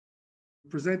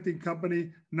presenting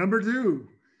company number 2,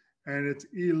 and it's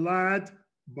Elad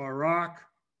Barak,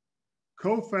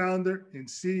 co-founder and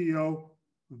CEO,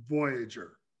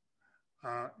 Voyager.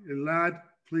 Elad,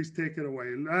 please take it away.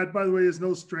 Elad, by the way, is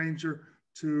no stranger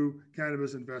to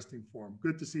Cannabis Investing Forum.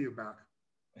 Good to see you back.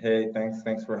 Hey,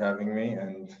 thanks for having me,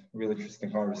 and really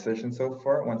interesting conversation so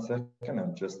far. 1 second,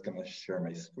 I'm just gonna share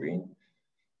my screen.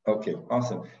 Okay,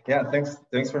 awesome. Yeah,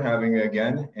 thanks for having me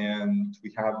again, and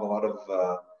we have a lot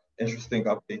of interesting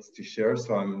updates to share,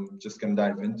 so I'm just gonna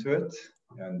dive into it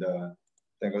and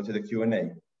then go to the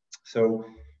Q&A. So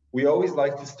we always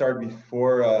like to start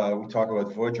before we talk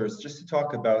about Voyagers, just to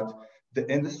talk about the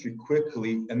industry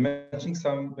quickly and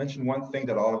mention one thing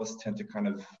that all of us tend to kind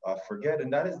of forget,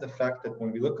 and that is the fact that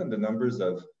when we look on the numbers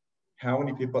of how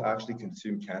many people actually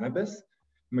consume cannabis,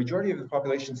 the majority of the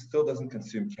population still doesn't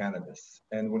consume cannabis.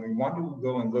 And when we want to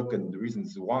go and look at the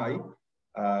reasons why,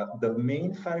 the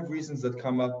main 5 reasons that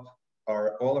come up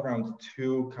are all around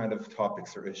 2 kind of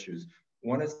topics or issues.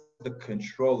 One is the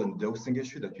control and dosing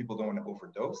issue, that people don't want to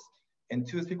overdose, and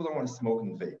 2 is people don't want to smoke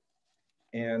and vape.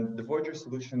 And the Voyager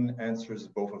solution answers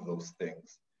both of those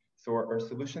things. So our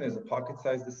solution is a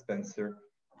pocket-sized dispenser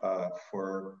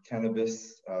for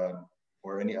cannabis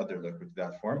or any other liquid to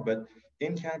that form. But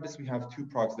in cannabis, we have 2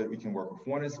 products that we can work with.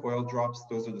 One is oil drops.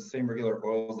 Those are the same regular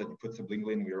oils that you put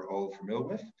sublingually and we are all familiar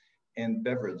with, and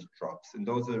beverage drops. And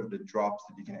those are the drops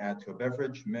that you can add to a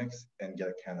beverage, mix, and get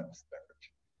a cannabis beverage.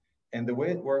 And the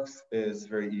way it works is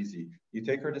very easy. You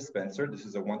take our dispenser. This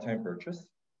is a one-time purchase.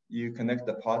 You connect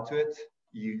the pod to it.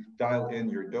 You dial in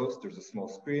your dose. There's a small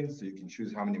screen, so you can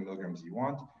choose how many milligrams you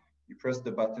want. You press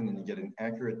the button and you get an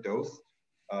accurate dose,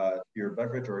 your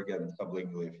beverage, or again,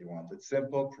 sublingually if you want. It's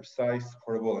simple, precise,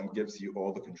 portable, and gives you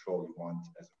all the control you want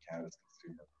as a cannabis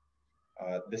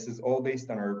consumer. This is all based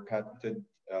on our patented,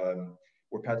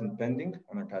 we're patent pending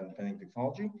on our patent pending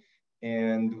technology.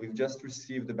 And we've just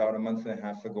received about a month and a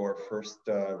half ago our first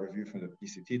review from the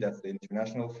PCT. That's the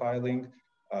international filing.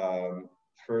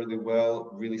 Fairly well,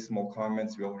 really small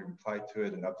comments. We already replied to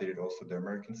it and updated also the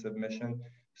American submission.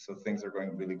 So things are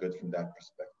going really good from that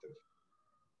perspective.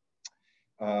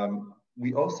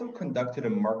 We also conducted a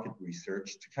market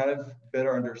research to kind of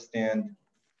better understand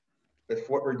if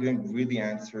what we're doing really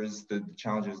answers the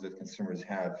challenges that consumers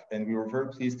have. And we were very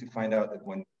pleased to find out that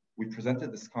when we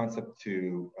presented this concept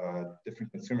to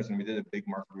different consumers and we did a big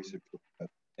market research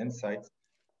insights,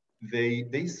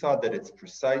 they saw that it's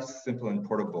precise, simple, and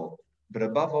portable. But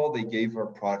above all, they gave our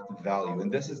product value. And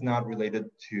this is not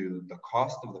related to the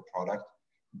cost of the product,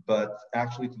 but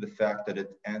actually to the fact that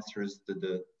it answers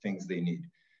the things they need.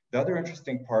 The other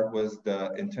interesting part was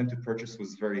the intent to purchase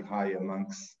was very high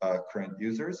amongst current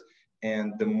users.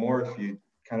 And the more, if you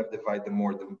kind of divide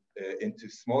into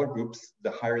smaller groups,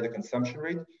 the higher the consumption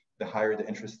rate, the higher the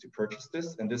interest to purchase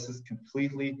this. And this is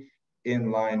completely in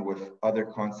line with other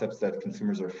concepts that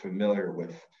consumers are familiar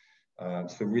with.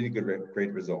 So really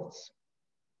great results.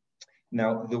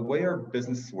 Now, the way our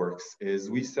business works is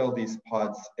we sell these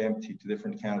pods empty to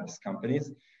different cannabis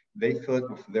companies. They fill it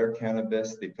with their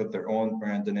cannabis, they put their own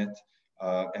brand in it,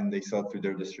 and they sell it through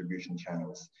their distribution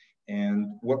channels.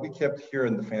 And what we kept here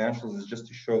in the financials is just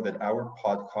to show that our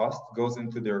pod cost goes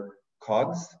into their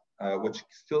COGS, which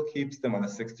still keeps them on a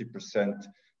 60%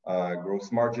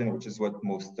 gross margin, which is what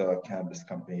most cannabis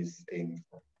companies aim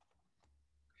for.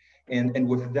 And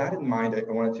with that in mind,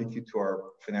 I want to take you to our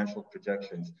financial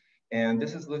projections. And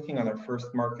this is looking on our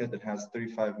first market that has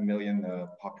 35 million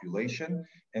population.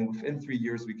 And within 3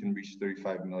 years, we can reach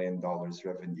 $35 million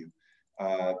revenue.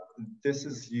 This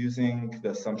is using the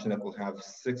assumption that we'll have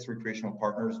 6 recreational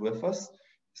partners with us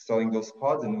selling those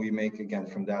pods. And we make, again,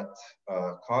 from that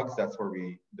COGS, that's where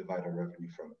we divide our revenue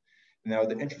from. Now,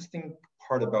 the interesting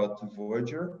part about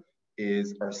Voyager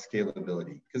is our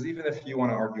scalability. Because even if you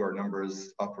want to argue our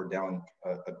numbers up or down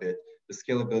a bit, the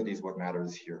scalability is what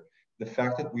matters here. The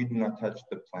fact that we do not touch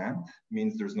the plant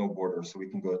means there's no border. So we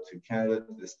can go to Canada,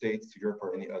 to the States, to Europe,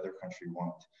 or any other country we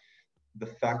want. The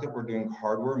fact that we're doing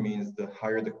hardware means the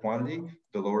higher the quantity,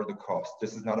 the lower the cost.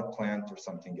 This is not a plant or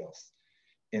something else.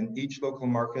 In each local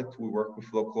market, we work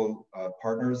with local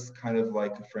partners, kind of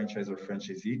like a franchise or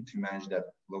franchisee to manage that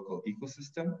local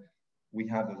ecosystem. We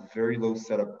have a very low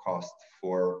setup cost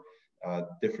for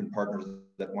different partners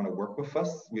that want to work with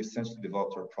us. We essentially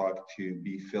developed our product to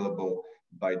be fillable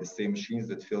by the same machines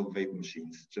that fill vape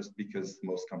machines, just because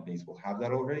most companies will have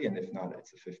that already. And if not,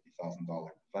 it's a $50,000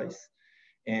 device.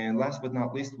 And last but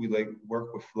not least, we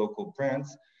work with local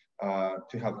brands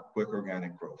to have quick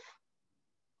organic growth.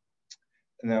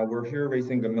 Now we're here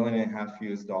raising $1.5 million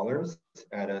US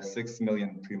at a 6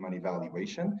 million pre-money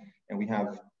valuation. And we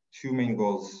have 2 main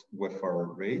goals with our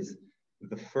raise.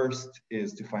 The first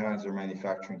is to finalize our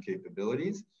manufacturing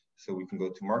capabilities so we can go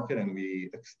to market, and we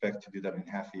expect to do that in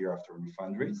half a year after we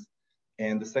fundraise.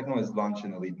 And the second one is launch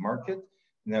in the lead market.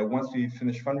 Now, once we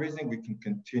finish fundraising, we can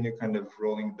continue kind of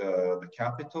rolling the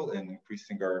capital and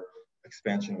increasing our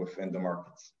expansion within the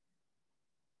markets.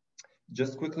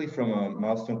 Just quickly from a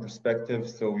milestone perspective,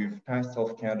 so we've passed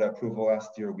Health Canada approval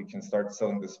last year. We can start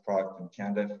selling this product in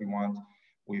Canada if we want.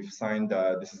 We've signed,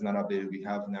 this is not updated, we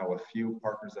have now a few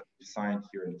partners that we've signed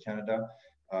here in Canada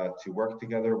to work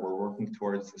together. We're working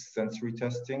towards sensory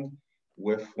testing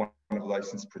with one of the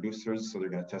licensed producers. So they're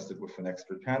going to test it with an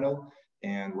expert panel.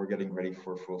 And we're getting ready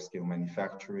for full-scale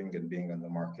manufacturing and being on the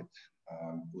market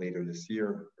later this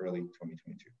year, early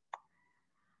 2022.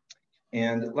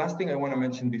 And last thing I want to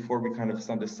mention before we kind of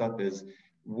sum this up is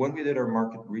when we did our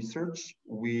market research,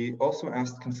 we also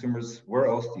asked consumers, where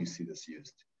else do you see this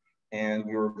used? And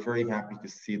we were very happy to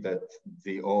see that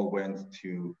they all went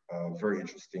to very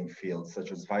interesting fields,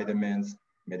 such as vitamins,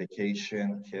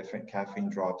 medication, caffeine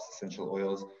drops, essential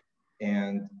oils.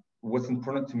 And what's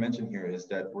important to mention here is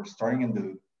that we're starting in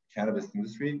the cannabis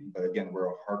industry, but again, we're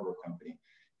a hardware company.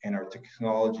 And our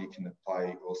technology can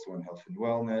apply also in health and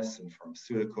wellness and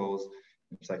pharmaceuticals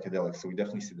and psychedelics. So we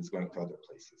definitely see this going to other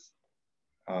places.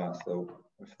 So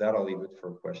with that, I'll leave it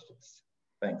for questions.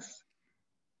 Thanks.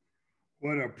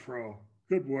 What a pro.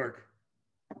 Good work.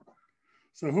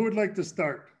 So who would like to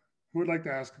start? Who would like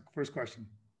to ask the first question?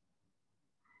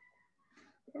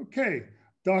 Okay,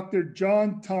 Dr.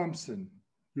 John Thompson,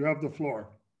 you have the floor.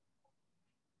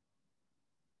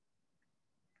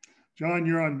 John,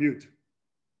 you're on mute.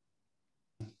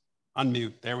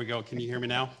 Unmute. There we go. Can you hear me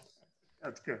now?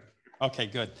 That's good. Okay,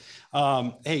 good.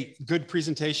 Hey, good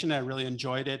presentation. I really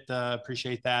enjoyed it.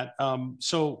 Appreciate that.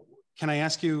 So can I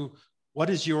ask you, what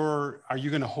is your, are you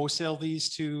going to wholesale these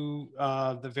to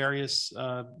the various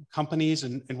companies,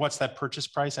 and what's that purchase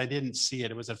price? I didn't see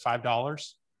it. Was it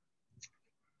 $5?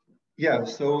 Yeah,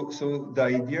 so the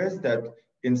idea is that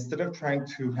instead of trying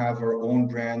to have our own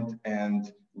brand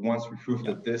and once we prove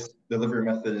that this delivery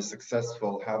method is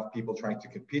successful, have people trying to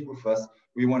compete with us,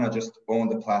 we want to just own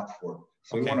the platform.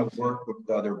 So we want to work with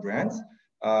the other brands.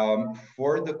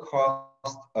 For the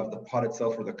cost of the pod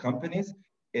itself for the companies,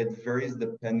 it varies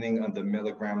depending on the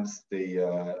milligrams they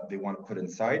want to put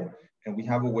inside. And we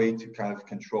have a way to kind of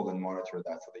control and monitor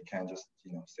that. So they can't just,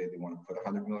 say they want to put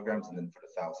 100 milligrams and then put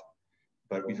 1,000.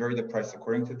 But we vary the price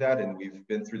according to that. And we've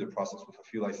been through the process with a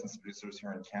few licensed producers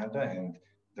here in Canada, and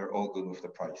they're all good with the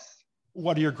price.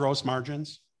 What are your gross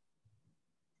margins?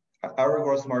 Our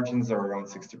gross margins are around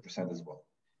 60% as well.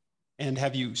 And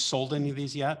have you sold any of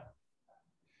these yet?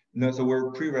 No, so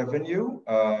we're pre-revenue.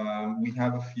 We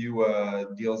have a few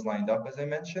deals lined up, as I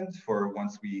mentioned, for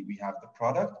once we have the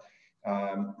product.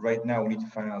 Right now, we need to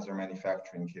finalize our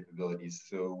manufacturing capabilities.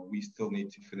 So we still need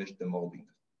to finish the molding.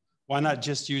 Why not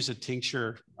just use a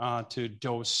tincture to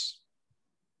dose?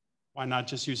 Why not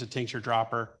just use a tincture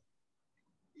dropper?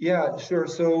 Yeah, sure.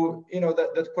 So,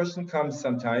 that question comes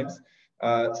sometimes.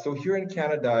 So here in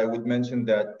Canada, I would mention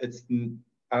that it's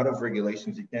out of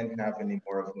regulations. You can't have any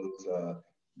more of those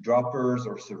droppers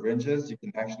or syringes. You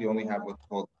can actually only have what's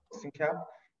called a dosing cap.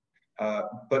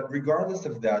 But regardless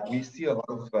of that, we see a lot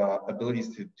of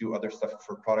abilities to do other stuff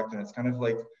for product. And it's kind of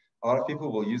like a lot of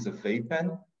people will use a vape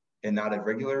pen and not a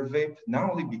regular vape, not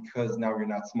only because now you're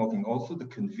not smoking, also the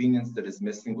convenience that is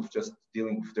missing with just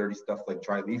dealing with dirty stuff like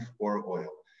dry leaf or oil.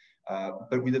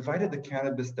 But we divided the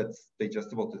cannabis that's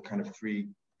digestible to kind of 3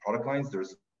 product lines.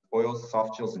 There's oils,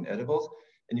 soft gels, and edibles.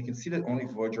 And you can see that only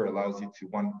Voyager allows you to,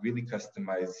 one, really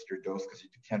customize your dose, because you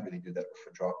can't really do that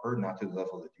with a dropper, not to the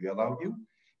level that we allow you.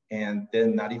 And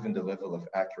then not even the level of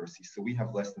accuracy. So we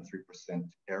have less than 3%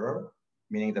 error,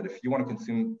 meaning that if you want to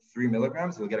consume 3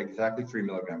 milligrams, you'll get exactly 3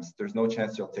 milligrams. There's no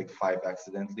chance you'll take 5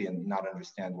 accidentally and not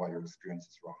understand why your experience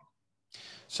is wrong.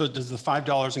 So does the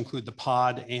 $5 include the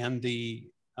pod and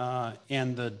the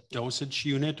dosage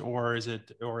unit, or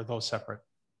are those separate?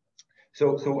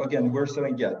 So again, we're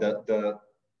selling,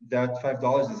 that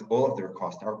 $5 is all of their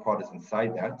cost. Our pod is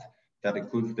inside that. That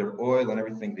includes their oil and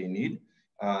everything they need.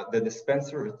 The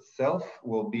dispenser itself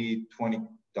will be $20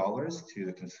 to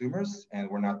the consumers, and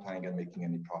we're not planning on making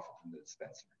any profit from the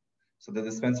dispenser. So the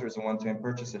dispenser is a one-time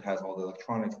purchase. It has all the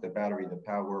electronics, the battery, the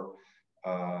power,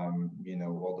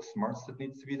 all the smarts that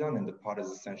needs to be done. And the pod is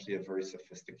essentially a very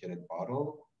sophisticated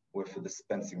bottle with a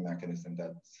dispensing mechanism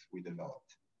that we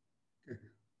developed. Okay.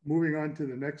 Moving on to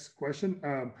the next question.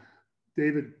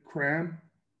 David Cram.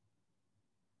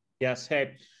 Yes,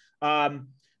 hey.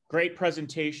 Great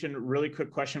presentation. Really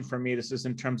quick question for me. This is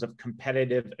in terms of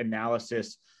competitive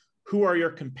analysis. who are your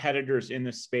competitors in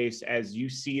this space as you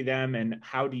see them, and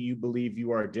how do you believe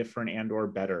you are different and or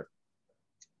better?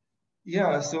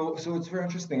 Yeah, so it's very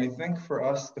interesting. I think for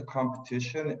us, the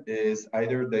competition is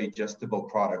either digestible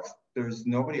products. There's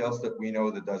nobody else that we know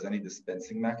that does any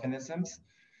dispensing mechanisms.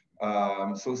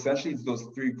 So essentially, it's those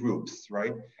three groups,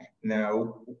 right?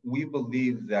 Now, we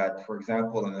believe that, for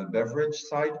example, on the beverage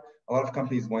side, a lot of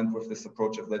companies went with this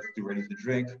approach of let's do ready to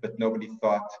drink, but nobody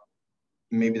thought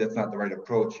maybe that's not the right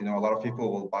approach. You know, a lot of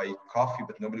people will buy coffee,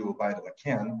 but nobody will buy it in a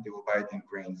can. They will buy it in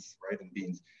grains, right, and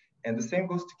beans. And the same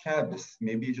goes to cannabis.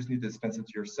 Maybe you just need to dispense it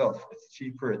to yourself. It's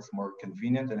cheaper, it's more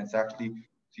convenient, and it's actually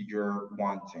to your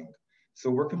wanting.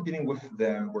 So we're competing with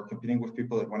them. We're competing with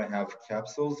people that want to have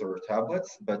capsules or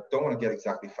tablets, but don't want to get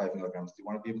exactly 5 milligrams. They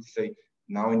want to be able to say,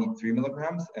 now I need 3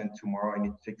 milligrams, and tomorrow I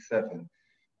need to take 7.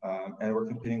 And we're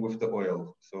competing with the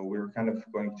oil. So we're kind of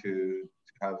going to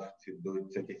have to ability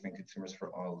to take, I think, consumers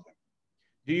for all of them.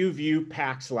 Do you view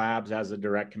PAX Labs as a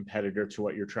direct competitor to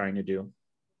what you're trying to do?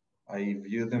 I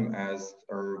view them as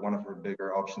one of our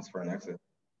bigger options for an exit.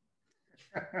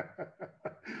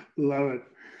 Love it.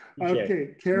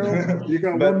 Okay, Carol, you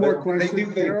got one more question. They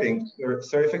do vaping.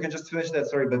 Sorry if I can just finish that.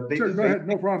 Sorry, but they do go vaping. Ahead,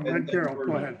 no problem. And Carol,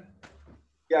 go ahead.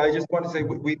 Yeah, I just want to say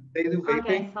they do vaping.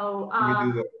 Okay, so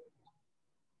we do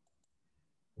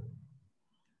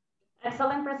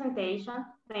excellent presentation.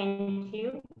 Thank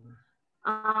you.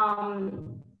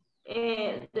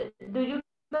 Do you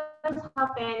guys have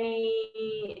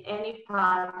any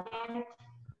patent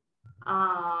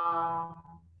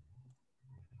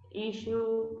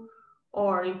issue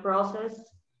or in process?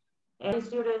 And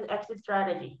is your exit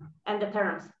strategy and the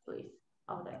terms, please,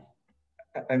 of that?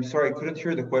 I'm sorry, I couldn't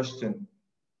hear the question.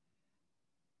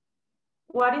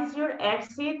 What is your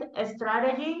exit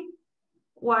strategy?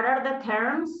 What are the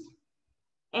terms?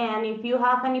 And if you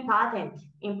have any patent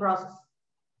in process?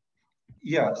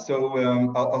 Yeah, so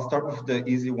I'll start with the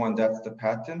easy one. That's the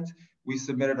patent. We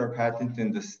submitted our patent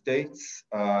in the States.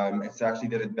 It's actually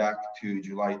dated back to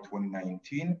July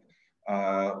 2019.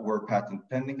 We're patent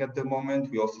pending at the moment.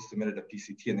 We also submitted a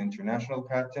PCT, an international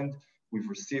patent. We've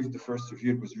received the first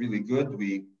review. It was really good.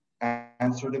 We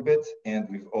answered a bit, and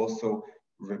we've also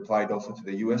replied also to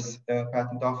the US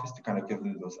Patent Office to kind of give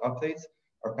them those updates.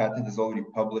 Our patent is already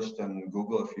published on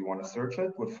Google if you want to search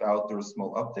it without those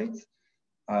small updates.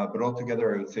 But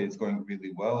altogether, I would say it's going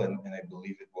really well, and I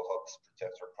believe it will help us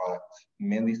protect our product,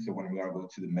 mainly so when we want to go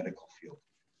to the medical field.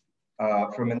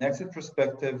 From an exit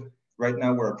perspective, right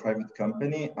now we're a private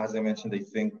company. As I mentioned, I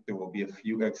think there will be a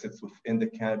few exits within the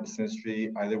cannabis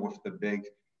industry, either with the big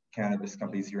cannabis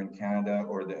companies here in Canada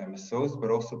or the MSOs,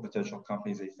 but also potential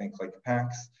companies, I think, like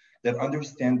PAX, that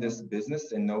understand this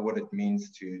business and know what it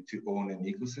means to own an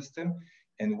ecosystem.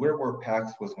 And where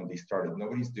PAX was when they started.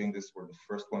 Nobody's doing this. We're the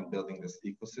first one building this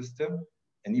ecosystem.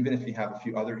 And even if you have a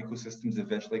few other ecosystems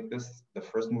eventually like this, the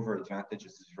first mover advantage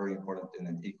is very important in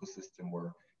an ecosystem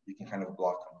where you can kind of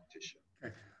block competition.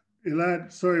 Okay.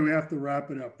 Elad, sorry, we have to wrap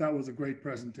it up. That was a great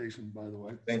presentation, by the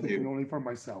way. Thank you. Only for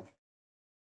myself.